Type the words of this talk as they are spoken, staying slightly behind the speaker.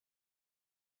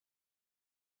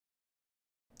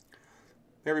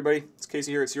Hey everybody, it's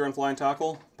Casey here at Sear on Fly and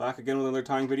Tackle, back again with another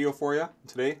tying video for you.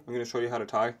 Today I'm going to show you how to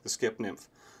tie the skip nymph.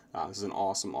 This is an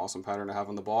awesome pattern to have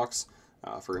in the box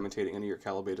for imitating any of your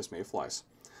Calabatus mayflies.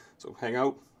 So hang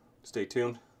out, stay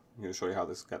tuned, I'm going to show you how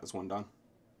to get this one done.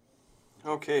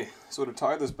 Okay, so to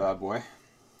tie this bad boy,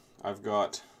 I've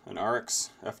got an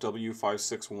Ahrex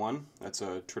FW561. That's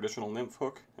a traditional nymph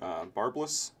hook,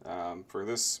 barbless. For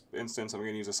this instance I'm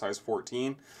going to use a size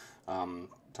 14.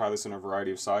 Tie this in a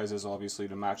variety of sizes, obviously,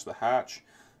 to match the hatch.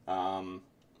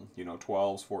 You know,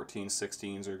 12s, 14s,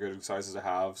 16s are good sizes to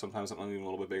have. Sometimes something even a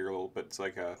little bit bigger, a little bit, it's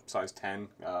like a size 10.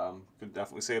 Could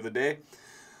definitely save the day.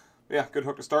 But yeah, good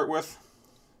hook to start with.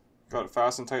 Got it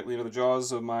fastened tightly into the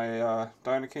jaws of my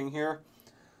Dynaking here.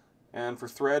 And for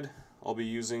thread, I'll be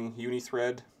using Uni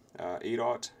Thread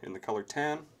 8/0 in the color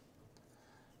tan.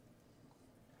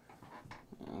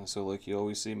 So like you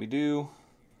always see me do,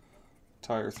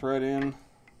 tie your thread in.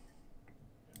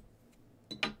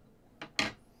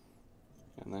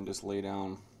 And then just lay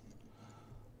down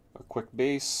a quick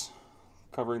base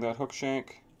covering that hook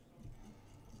shank.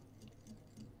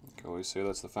 Like I always say,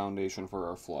 that's the foundation for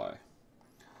our fly.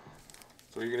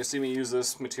 So you're going to see me use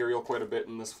this material quite a bit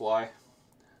in this fly.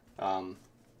 I'm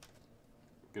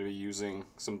going to be using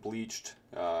some bleached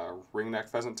ringneck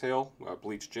pheasant tail,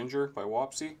 bleached ginger by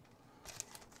Wapsi.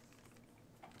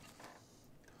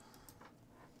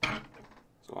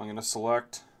 So I'm going to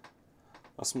select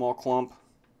a small clump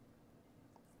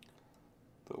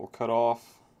that will cut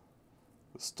off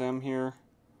the stem here,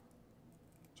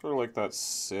 sort of like that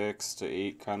 6 to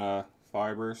 8 kind of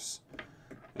fibers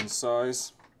in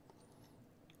size.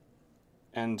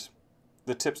 And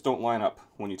the tips don't line up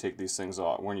when you take these things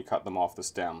off, when you cut them off the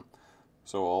stem.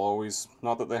 So I'll always,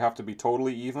 not that they have to be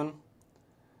totally even,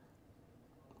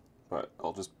 but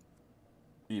I'll just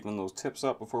even those tips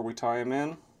up before we tie them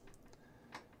in.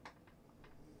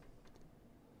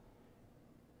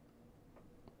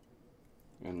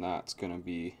 And that's going to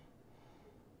be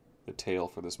the tail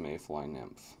for this mayfly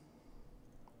nymph.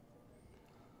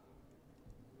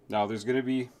 Now there's going to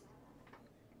be,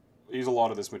 use a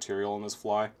lot of this material in this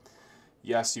fly.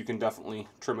 Yes, you can definitely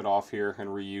trim it off here and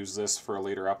reuse this for a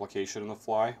later application in the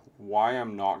fly. Why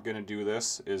I'm not going to do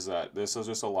this is that this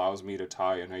just allows me to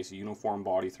tie a nice uniform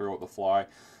body throughout the fly.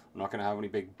 I'm not going to have any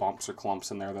big bumps or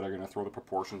clumps in there that are going to throw the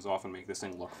proportions off and make this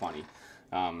thing look funny.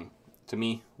 To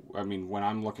me, I mean, when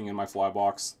I'm looking in my fly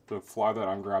box, the fly that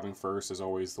I'm grabbing first is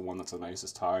always the one that's the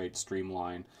nicest tied,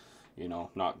 streamlined. You know,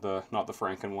 not the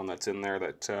Franken one that's in there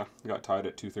that got tied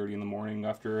at 2:30 in the morning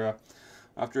after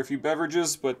a few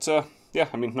beverages. But yeah,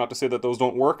 I mean, not to say that those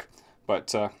don't work,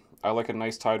 but I like a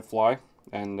nice tied fly,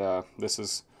 and this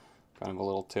is kind of a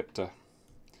little tip to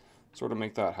sort of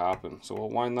make that happen. So we'll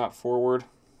wind that forward,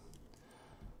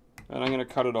 and I'm going to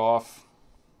cut it off,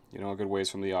 you know, a good ways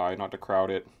from the eye, not to crowd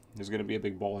it. There's going to be a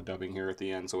big ball of dubbing here at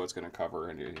the end, so it's going to cover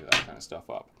any of that kind of stuff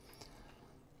up.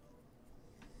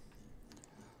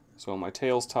 So my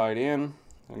tail's tied in.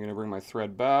 I'm going to bring my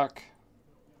thread back.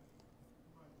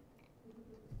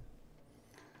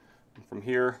 And from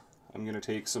here, I'm going to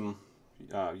take some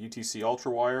UTC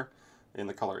Ultra Wire in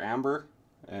the color amber,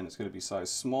 and it's going to be size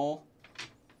small.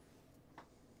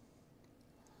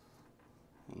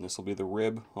 And this will be the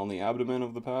rib on the abdomen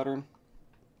of the pattern.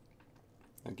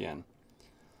 Again,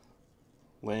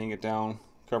 laying it down,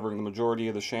 covering the majority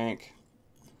of the shank,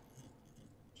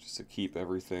 just to keep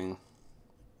everything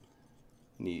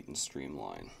neat and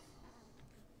streamlined.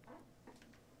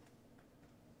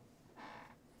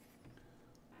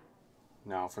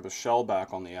 Now for the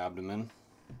shellback on the abdomen,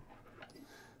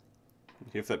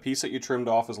 if that piece that you trimmed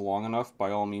off is long enough,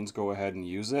 by all means go ahead and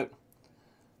use it.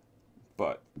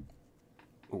 But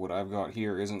what I've got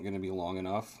here isn't going to be long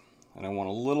enough. And I want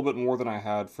a little bit more than I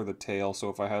had for the tail, so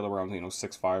if I had around, you know,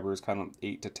 6 fibers, kind of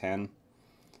 8 to 10,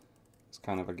 it's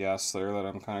kind of a guess there that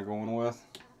I'm kind of going with.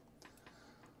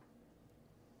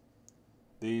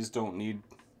 These don't need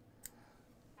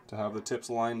to have the tips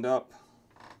lined up.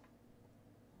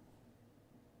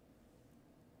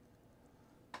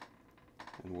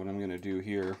 And what I'm going to do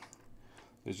here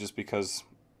is, just because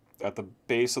at the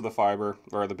base of the fiber,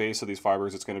 or at the base of these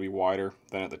fibers, it's going to be wider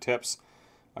than at the tips,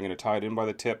 I'm going to tie it in by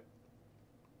the tip.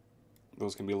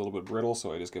 Those can be a little bit brittle,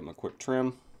 so I just give them a quick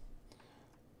trim.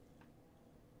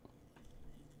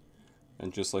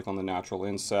 And just like on the natural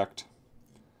insect,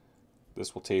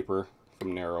 this will taper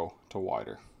from narrow to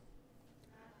wider.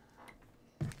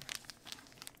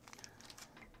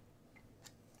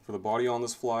 For the body on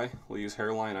this fly, we'll use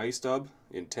Hareline Ice Dub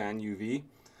in Tan UV.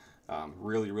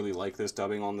 Really like this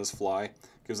dubbing on this fly.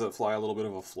 Gives that fly a little bit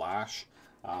of a flash,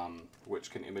 which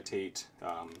can imitate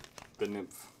the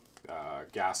nymph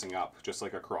gassing up, just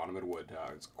like a chironomid would.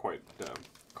 It's quite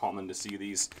common to see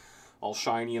these all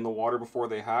shiny in the water before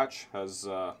they hatch, as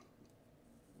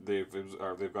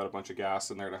they've got a bunch of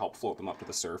gas in there to help float them up to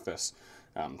the surface.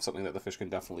 Something that the fish can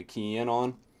definitely key in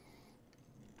on.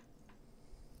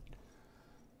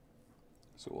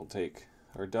 So we'll take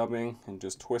our dubbing and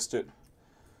just twist it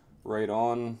right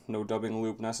on. No dubbing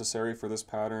loop necessary for this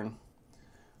pattern.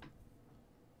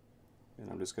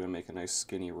 And I'm just going to make a nice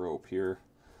skinny rope here,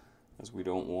 as we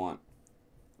don't want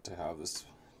to have this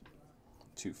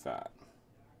too fat.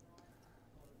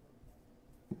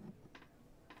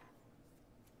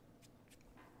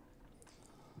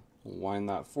 We'll wind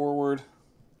that forward,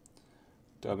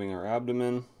 dubbing our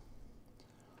abdomen,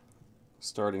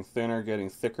 starting thinner, getting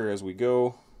thicker as we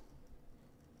go.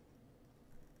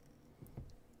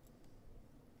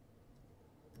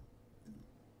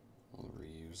 I'll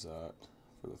reuse that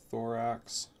for the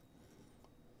thorax.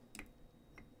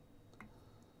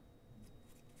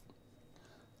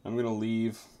 I'm going to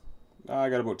leave, I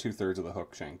got about 2/3 of the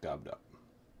hook shank dubbed up.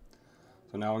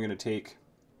 So now I'm going to take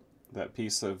that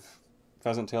piece of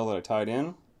pheasant tail that I tied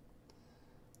in,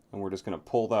 and we're just going to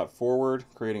pull that forward,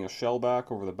 creating a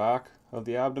shellback over the back of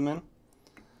the abdomen.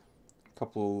 A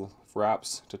couple of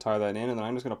wraps to tie that in, and then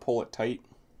I'm just going to pull it tight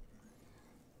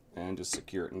and just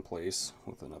secure it in place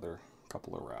with another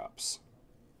couple of wraps.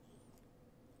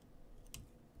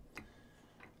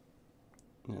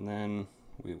 And then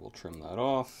we will trim that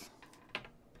off.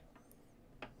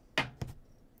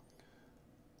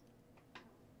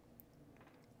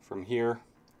 From here,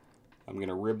 I'm going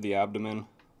to rib the abdomen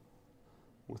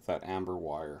with that amber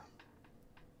wire.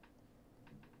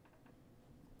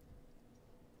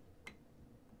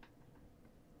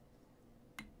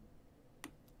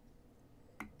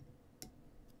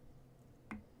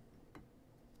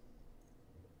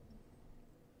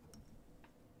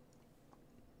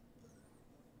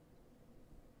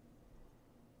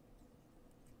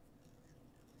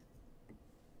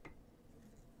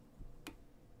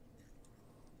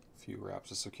 Few wraps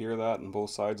to secure that on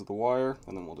both sides of the wire,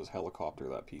 and then we'll just helicopter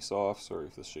that piece off. Sorry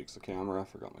if this shakes the camera, I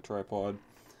forgot my tripod.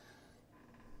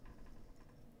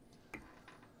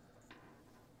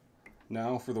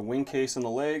 Now for the wing case and the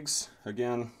legs,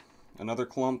 again, another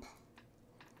clump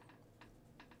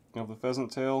of the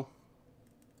pheasant tail,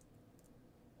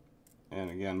 and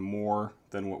again more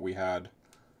than what we had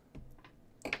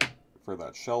for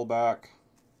that shellback.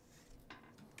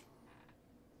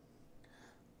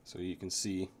 So you can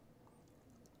see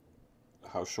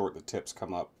how short the tips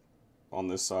come up on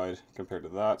this side compared to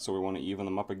that, so we want to even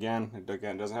them up again. It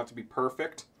again doesn't have to be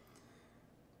perfect,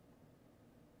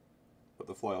 but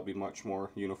the fly will be much more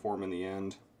uniform in the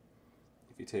end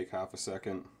if you take half a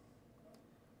second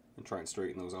and try and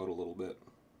straighten those out a little bit.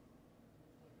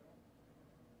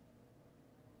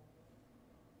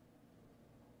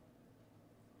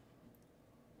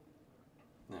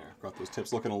 There, got those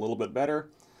tips looking a little bit better.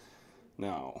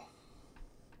 Now,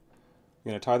 I'm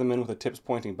going to tie them in with the tips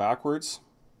pointing backwards.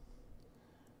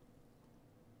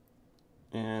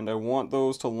 And I want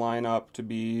those to line up to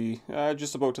be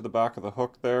just about to the back of the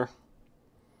hook there,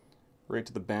 right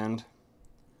to the bend.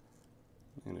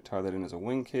 I'm going to tie that in as a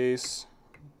wing case.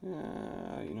 You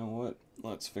know what?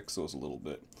 Let's fix those a little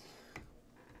bit.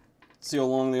 See how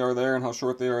long they are there and how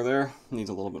short they are there. Needs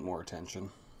a little bit more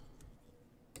attention.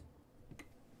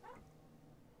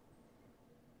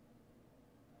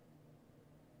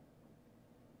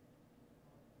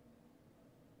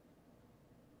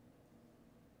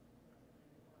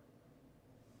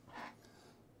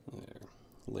 There.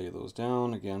 Lay those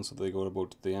down again so they go to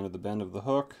about the end of the bend of the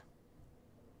hook.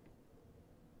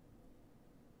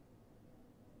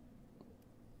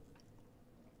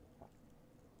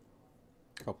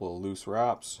 Couple of loose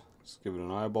wraps, just give it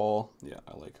an eyeball. Yeah,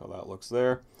 I like how that looks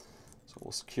there. So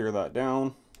we'll secure that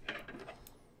down.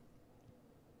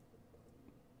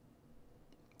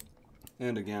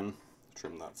 And again,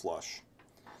 trim that flush.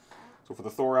 So for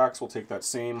the thorax, we'll take that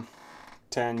same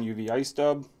 10 UV ice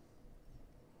dub.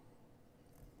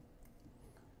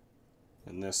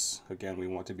 And this, again, we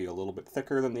want to be a little bit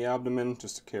thicker than the abdomen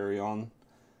just to carry on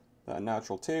that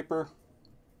natural taper.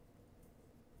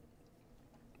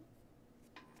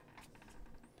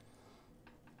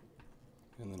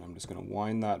 And then I'm just going to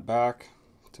wind that back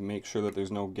to make sure that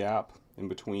there's no gap in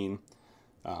between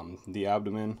the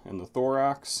abdomen and the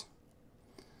thorax.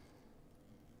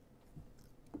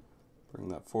 Bring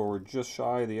that forward just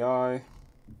shy of the eye.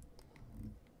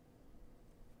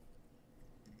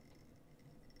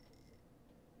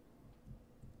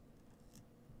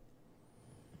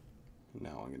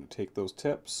 Now I'm going to take those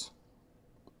tips,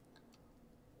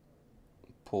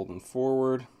 pull them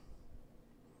forward,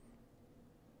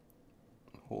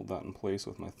 hold that in place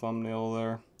with my thumbnail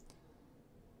there.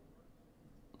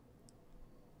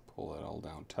 Pull that all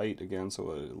down tight again so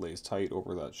that it lays tight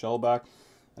over that shellback.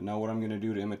 And now what I'm going to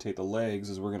do to imitate the legs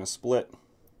is we're going to split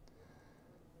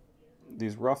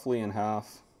these roughly in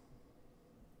half.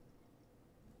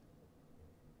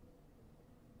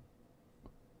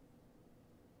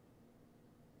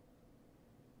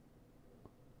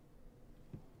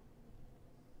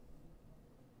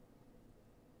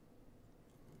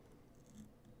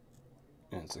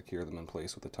 And secure them in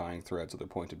place with the tying thread so they're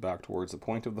pointed back towards the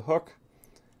point of the hook.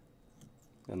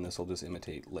 And this will just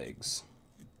imitate legs.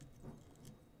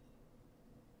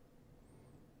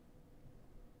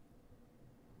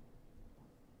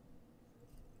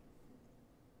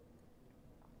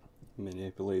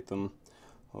 Manipulate them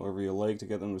however you like to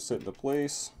get them to sit into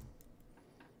place.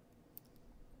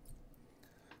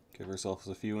 Give ourselves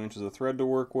a few inches of thread to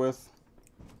work with.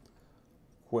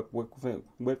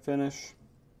 Whip finish.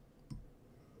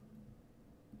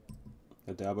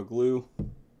 A dab of glue,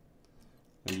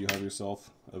 and you have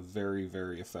yourself a very,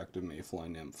 very effective mayfly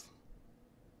nymph,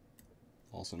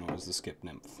 also known as the skip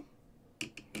nymph.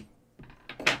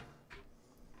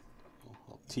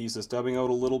 I'll tease this dubbing out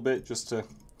a little bit just to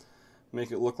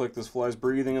make it look like this fly's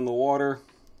breathing in the water,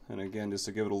 and again just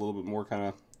to give it a little bit more kind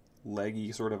of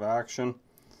leggy sort of action.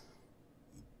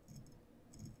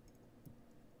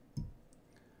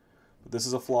 But this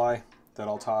is a fly that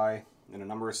I'll tie in a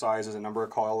number of sizes, a number of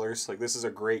colors. Like this is a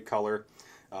great color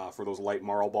for those light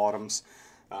marl bottoms,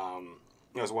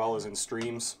 as well as in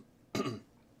streams.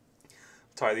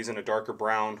 Tie these in a darker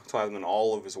brown, tie them in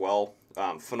olive as well.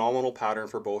 Phenomenal pattern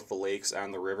for both the lakes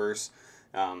and the rivers.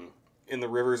 In the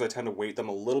rivers I tend to weight them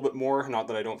a little bit more, not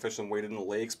that I don't fish them weighted in the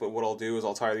lakes, but what I'll do is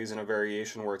I'll tie these in a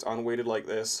variation where it's unweighted like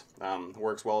this,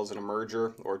 works well as an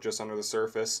emerger or just under the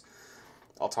surface.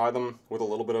 I'll tie them with a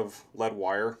little bit of lead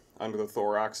wire under the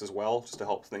thorax as well, just to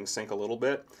help things sink a little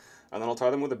bit. And then I'll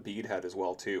tie them with a bead head as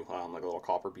well too, like a little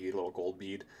copper bead, a little gold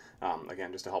bead,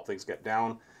 again just to help things get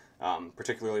down.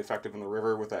 Particularly effective in the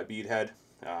river with that bead head.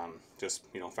 Just,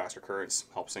 you know, faster currents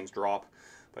helps things drop,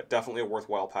 but definitely a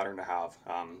worthwhile pattern to have.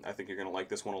 I think you're going to like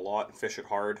this one a lot. Fish it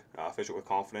hard, fish it with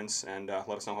confidence, and let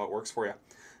us know how it works for you.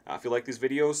 If you like these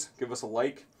videos, give us a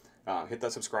like, hit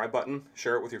that subscribe button,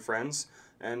 share it with your friends,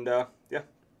 and yeah,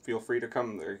 feel free to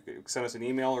come or send us an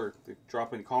email or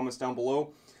drop any comments down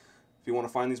below. If you want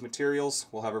to find these materials,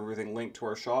 we'll have everything linked to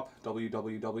our shop,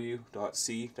 www.c-run.com.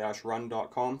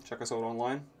 Check us out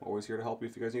online. Always here to help you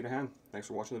if you guys need a hand. Thanks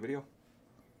for watching the video.